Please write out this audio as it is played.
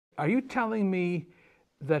are you telling me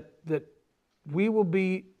that we will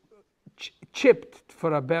be chipped,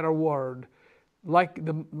 for a better word, like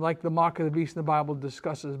the mark of the beast in the Bible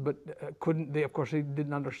discusses, but couldn't they? Of course, they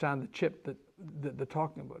didn't understand the chip that they're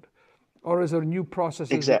talking about. Or is there new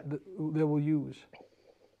processes Exactly. that they will use?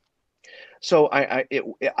 So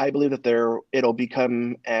I believe that it'll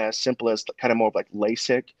become as simple as kind of more of like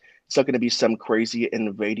LASIK. It's not going to be some crazy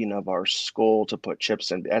invading of our skull to put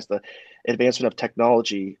chips in. As the advancement of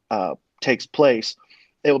technology takes place,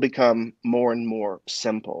 it will become more and more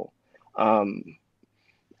simple. Um,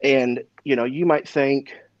 and you might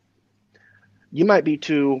think you might be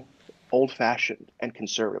too old-fashioned and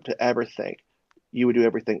conservative to ever think you would do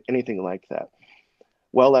anything like that.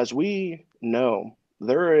 Well, as we know,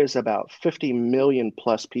 there is about 50 million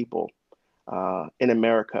plus people in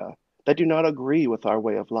America that do not agree with our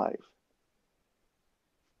way of life.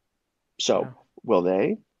 So, Yeah. will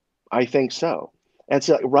they? I think so. And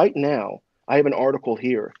so, right now, I have an article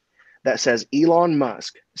here that says Elon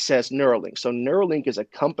Musk says Neuralink. So, Neuralink is a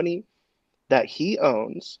company that he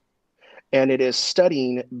owns, and it is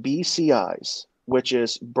studying BCIs, which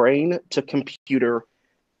is brain to computer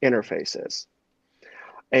interfaces.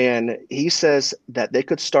 And he says that they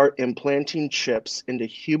could start implanting chips into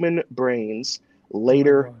human brains Oh my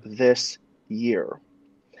later God. this year.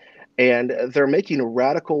 And they're making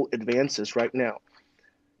radical advances right now.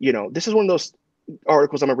 This is one of those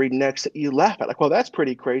articles I'm gonna read next that you laugh at, like, well, that's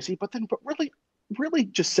pretty crazy, but really, really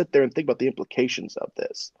just sit there and think about the implications of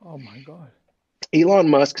this. Oh my God. Elon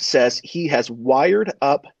Musk says he has wired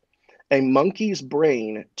up a monkey's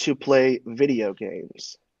brain to play video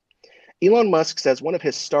games. Elon Musk says one of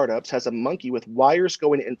his startups has a monkey with wires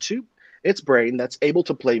going into its brain that's able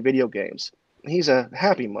to play video games. He's a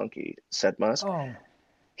happy monkey, said Musk. Oh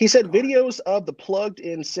He said God. videos of the plugged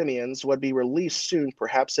in simians would be released soon,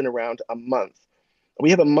 perhaps in around a month.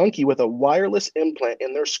 We have a monkey with a wireless implant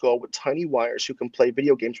in their skull with tiny wires who can play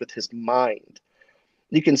video games with his mind.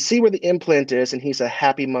 You can see where the implant is, and he's a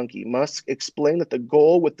happy monkey. Musk explained that the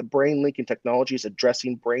goal with the brain linking technology is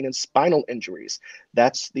addressing brain and spinal injuries.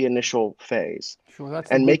 That's the initial phase. Sure, that's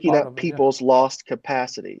the And good making part up of it. Yeah. people's lost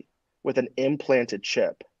capacity with an implanted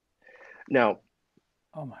chip. Now,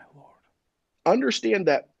 Oh my Lord. understand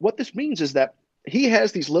that what this means is that he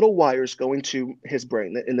has these little wires going to his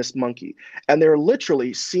brain in this monkey, and they're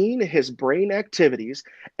literally seeing his brain activities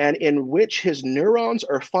and in which his neurons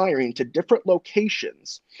are firing to different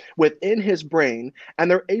locations within his brain, and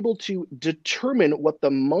they're able to determine what the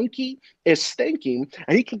monkey is thinking,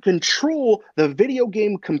 and he can control the video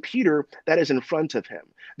game computer that is in front of him.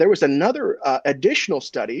 There was another additional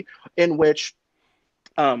study in which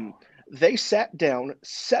um, they sat down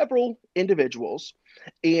several individuals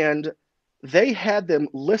and they had them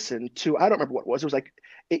listen to, I don't remember what it was. It was like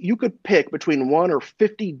you could pick between one or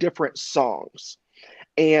 50 different songs.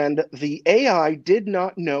 And the AI did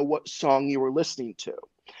not know what song you were listening to,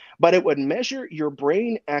 but it would measure your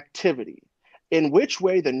brain activity, in which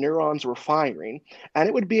way the neurons were firing, and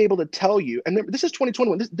it would be able to tell you. And this is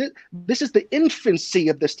 2021. This is the infancy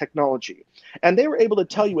of this technology, and they were able to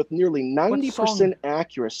tell you with nearly What song? 90%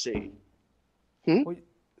 accuracy. Hmm? What,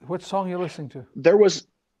 what song are you listening to? There was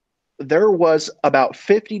there was about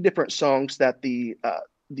 50 different songs that the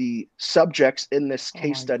subjects in this Oh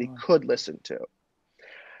case my study God. could listen to,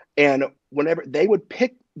 and whenever they would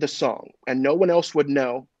pick the song and no one else would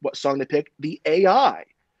know what song they picked, the AI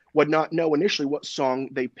would not know initially what song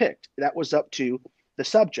they picked. That was up to the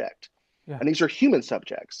subject. Yeah. And these are human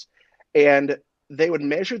subjects. And they would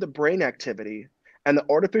measure the brain activity, and the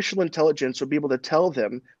artificial intelligence would be able to tell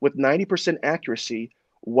them with 90% accuracy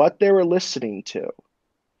what they were listening to.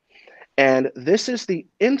 And this is the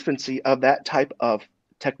infancy of that type of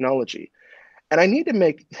technology. And I need to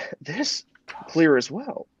make this clear as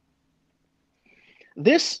well.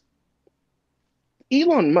 This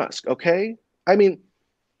Elon Musk, okay? I mean,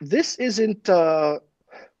 this isn't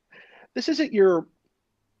this isn't your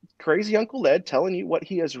crazy Uncle Ed telling you what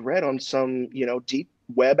he has read on some, deep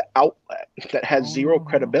web outlet that has No, zero no, no.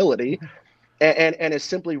 credibility and is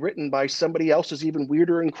simply written by somebody else's even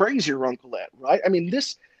weirder and crazier Uncle Ed, right? I mean,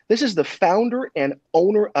 this is the founder and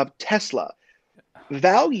owner of Tesla,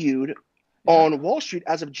 valued Yeah. on Wall Street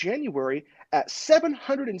as of January at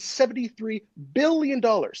 $773 billion.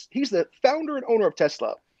 He's the founder and owner of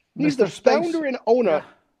Tesla. He's the Mr. Space. founder and owner,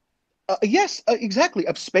 Yeah. yes, exactly,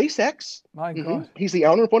 of SpaceX. My God. He's the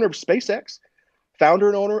owner and owner of SpaceX, founder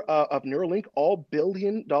and owner of Neuralink, all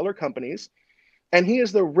billion-dollar companies. And he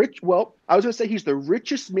is the rich, well, I was going to say he's the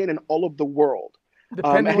richest man in all of the world.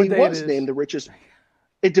 Depending And what he day it was is. named the richest,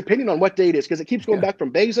 depending on what day it is, because it keeps going Yeah. back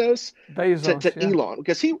from Bezos to Bezos. Yeah. Elon,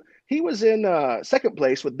 because he was in second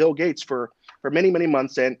place with Bill Gates for many, many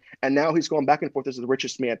months, and now he's going back and forth as the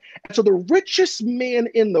richest man. And so the richest man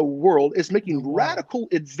in the world is In the making world. radical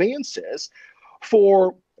advances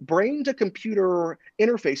for brain to computer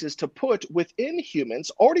interfaces to put within humans,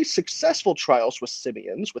 already successful trials with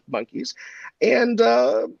simians, with monkeys, and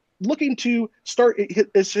looking to start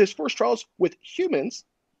his first trials with humans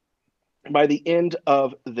by the end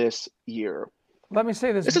of this year. Let me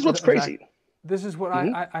say this, This is what's Zach. crazy. This is what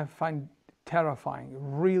Mhm. I find terrifying,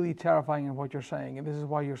 really terrifying in what you're saying, and this is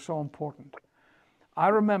why you're so important. I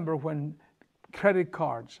remember when credit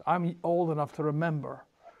cards, I'm old enough to remember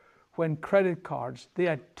when credit cards, they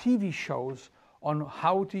had TV shows on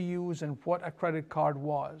how to use and what a credit card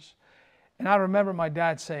was. And I remember my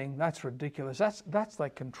dad saying, that's ridiculous. That's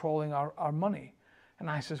like controlling our money.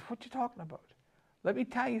 And I says, what you talking about? Let me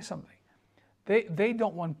tell you something. They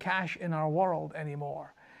don't want cash in our world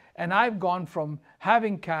anymore. And I've gone from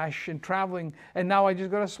having cash and traveling, and now I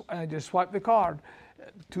just swipe the card.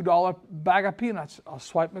 $2 bag of peanuts, I'll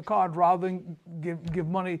swipe my card rather than give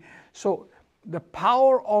money. So the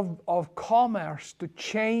power of commerce to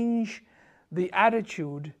change the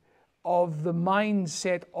attitude of the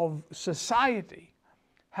mindset of society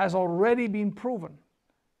has already been proven.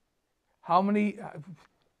 How many,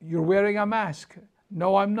 you're wearing a mask?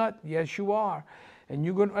 No, I'm not. Yes, you are. And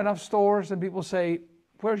you go to enough stores and people say,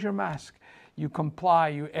 where's your mask? You comply,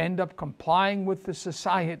 you end up complying with the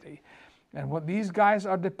society. And what these guys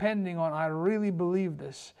are depending on, I really believe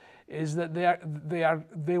this, is that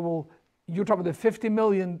they will, you're talking about the 50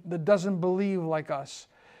 million that doesn't believe like us.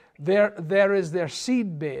 There is their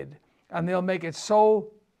seed bed, and they'll make it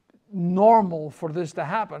so normal for this to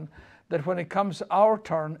happen that when it comes our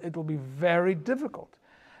turn, it will be very difficult.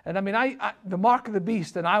 And I mean, the mark of the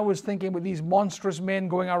beast, and I was thinking with these monstrous men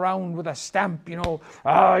going around with a stamp,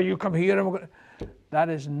 you come here and we're going to... That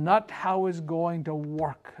is not how it's going to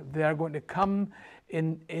work. They're going to come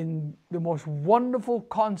in the most wonderful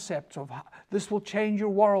concepts of how this will change your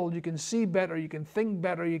world. You can see better, you can think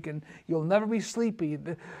better, you'll never be sleepy.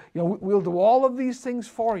 We'll do all of these things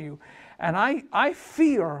for you. And I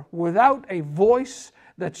fear without a voice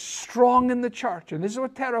that's strong in the church, and this is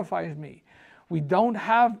what terrifies me. We don't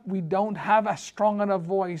have a strong enough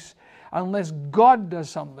voice unless God does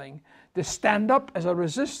something to stand up as a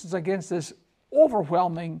resistance against this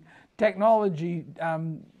overwhelming technology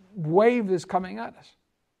wave that's coming at us.